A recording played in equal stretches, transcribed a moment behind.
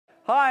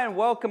Hi and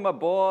welcome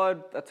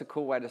aboard. That's a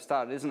cool way to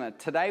start, isn't it?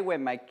 Today we're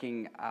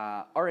making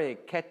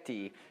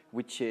orecchiette,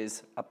 which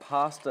is a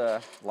pasta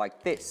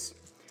like this.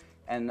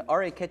 And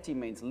orecchiette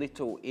means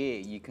little ear.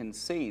 You can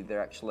see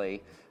they're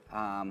actually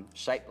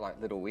shaped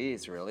like little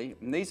ears, really.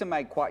 And these are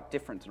made quite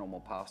different to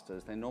normal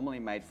pastas. They're normally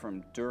made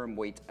from durum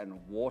wheat and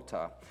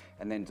water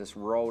and then just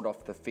rolled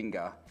off the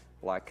finger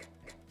like,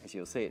 as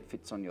you'll see, it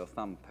fits on your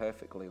thumb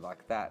perfectly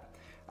like that.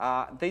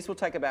 These will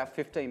take about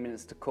 15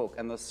 minutes to cook,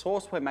 and the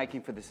sauce we're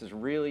making for this is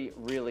really,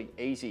 really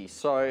easy.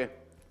 So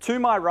to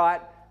my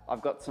right,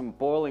 I've got some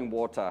boiling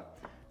water.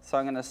 So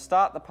I'm gonna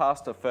start the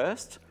pasta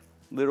first,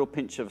 little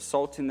pinch of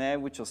salt in there,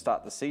 which will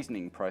start the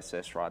seasoning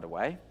process right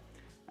away.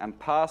 And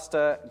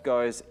pasta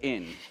goes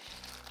in.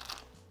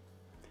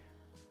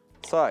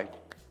 So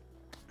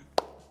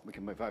we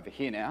can move over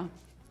here now.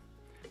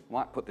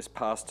 Might put this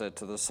pasta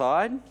to the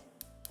side.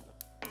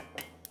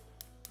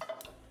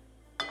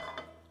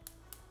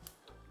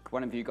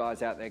 One of you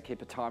guys out there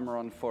keep a timer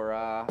on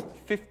for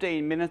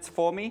 15 minutes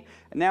for me.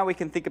 And now we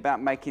can think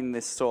about making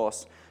this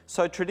sauce.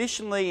 So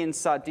traditionally in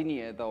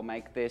Sardinia, they'll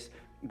make this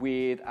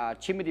with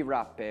cimini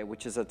rape,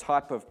 which is a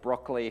type of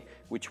broccoli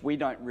which we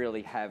don't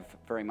really have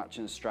very much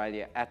in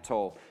Australia at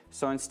all.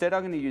 So instead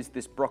I'm going to use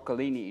this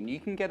broccolini, and you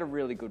can get a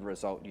really good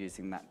result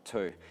using that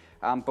too.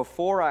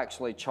 Before I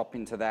actually chop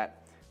into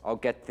that, I'll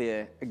get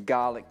the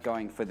garlic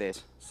going for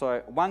this.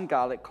 So one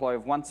garlic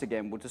clove, once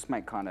again, we'll just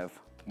make kind of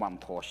one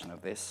portion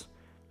of this.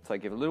 So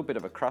give a little bit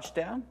of a crush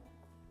down,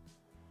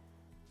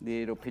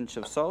 little pinch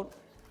of salt.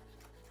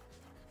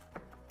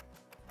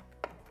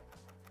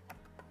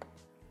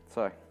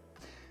 So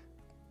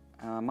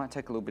I might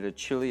take a little bit of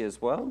chili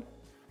as well.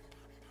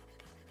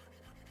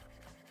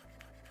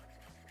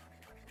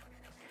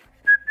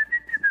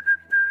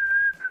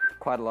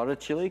 Quite a lot of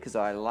chili because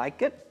I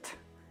like it.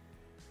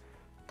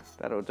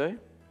 That'll do.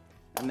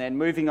 And then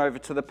moving over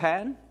to the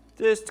pan,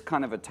 just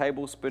kind of a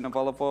tablespoon of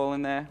olive oil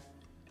in there.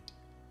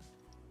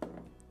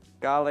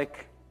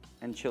 Garlic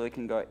and chili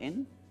can go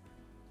in.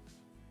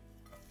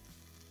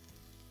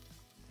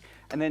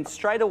 And then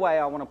straight away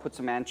I want to put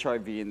some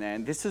anchovy in there.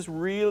 And this is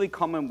really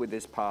common with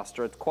this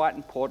pasta. It's quite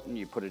important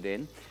you put it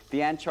in.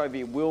 The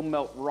anchovy will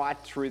melt right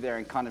through there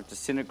and kind of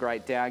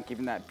disintegrate down,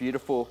 giving that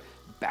beautiful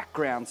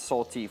background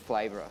salty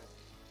flavour.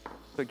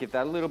 So give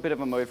that a little bit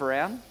of a move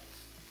around.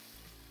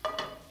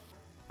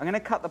 I'm going to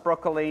cut the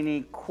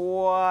broccolini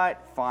quite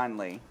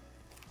finely.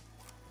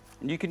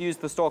 And you can use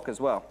the stalk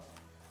as well.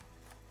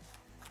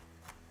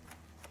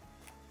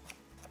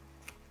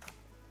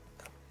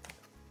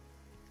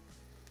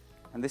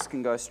 And this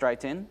can go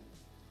straight in.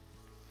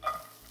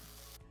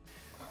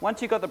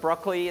 Once you've got the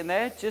broccoli in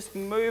there, just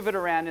move it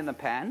around in the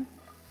pan.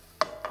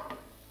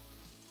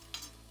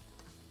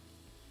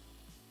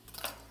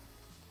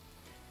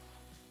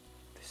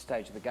 This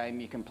stage of the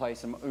game, you can play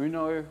some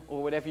Uno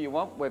or whatever you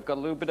want. We've got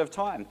a little bit of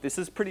time. This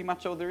is pretty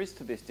much all there is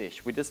to this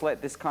dish. We just let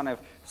this kind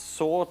of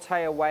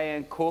saute away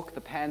and cook.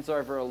 The pan's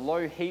over a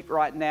low heat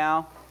right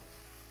now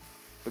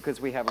because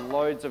we have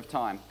loads of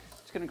time.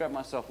 Just gonna grab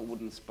myself a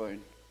wooden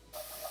spoon.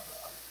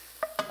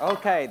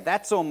 Okay,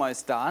 that's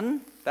almost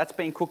done. That's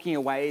been cooking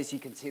away. As you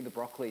can see, the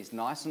broccoli is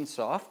nice and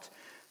soft.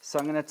 So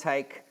I'm going to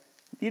take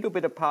a little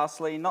bit of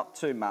parsley, not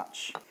too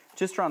much.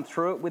 Just run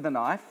through it with a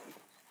knife.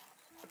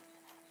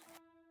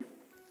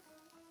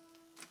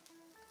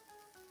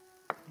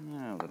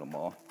 A little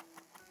more.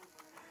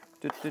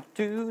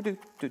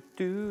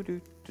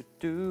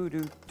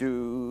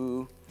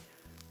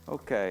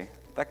 Okay,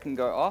 that can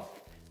go off.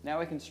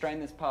 Now we can strain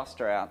this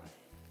pasta out.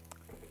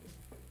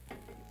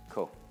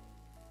 Cool.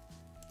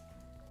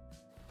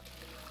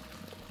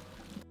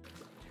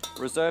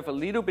 Reserve a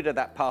little bit of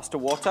that pasta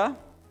water.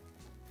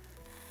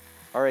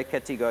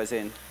 Orecchiette goes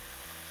in.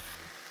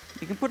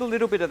 You can put a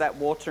little bit of that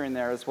water in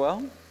there as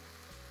well.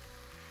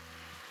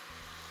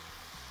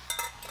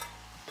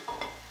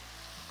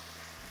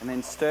 And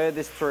then stir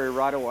this through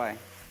right away.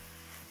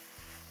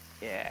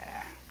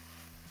 Yeah.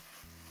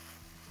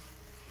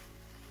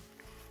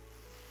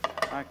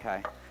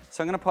 Okay,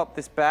 so I'm going to pop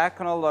this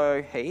back on a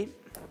low heat.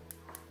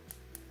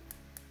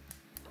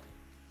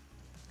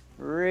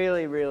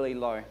 Really, really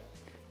low.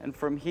 And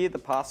from here, the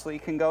parsley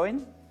can go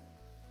in.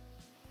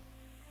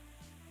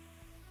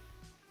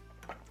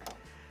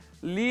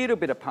 Little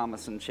bit of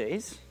Parmesan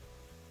cheese.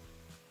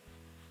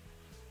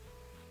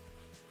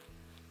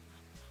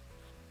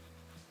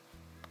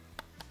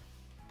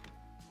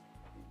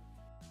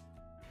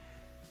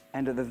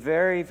 And at the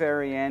very,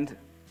 very end,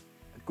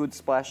 a good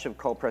splash of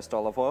cold pressed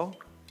olive oil.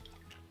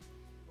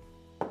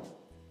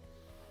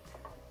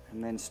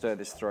 And then stir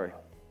this through.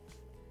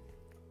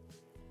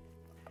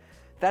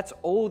 That's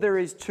all there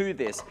is to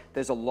this.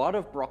 There's a lot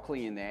of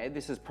broccoli in there.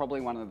 This is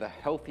probably one of the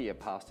healthier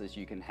pastas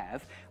you can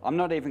have. I'm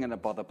not even going to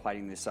bother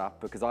plating this up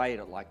because I eat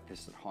it like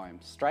this at home.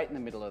 Straight in the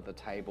middle of the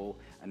table,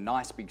 a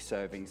nice big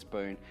serving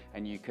spoon,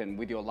 and you can,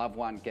 with your loved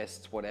one,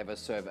 guests, whatever,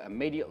 serve it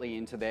immediately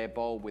into their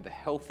bowl with a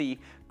healthy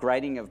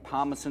grating of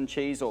Parmesan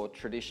cheese, or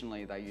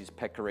traditionally they use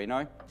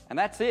pecorino. And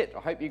that's it. I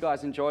hope you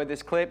guys enjoyed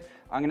this clip.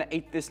 I'm going to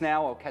eat this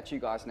now. I'll catch you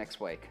guys next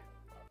week.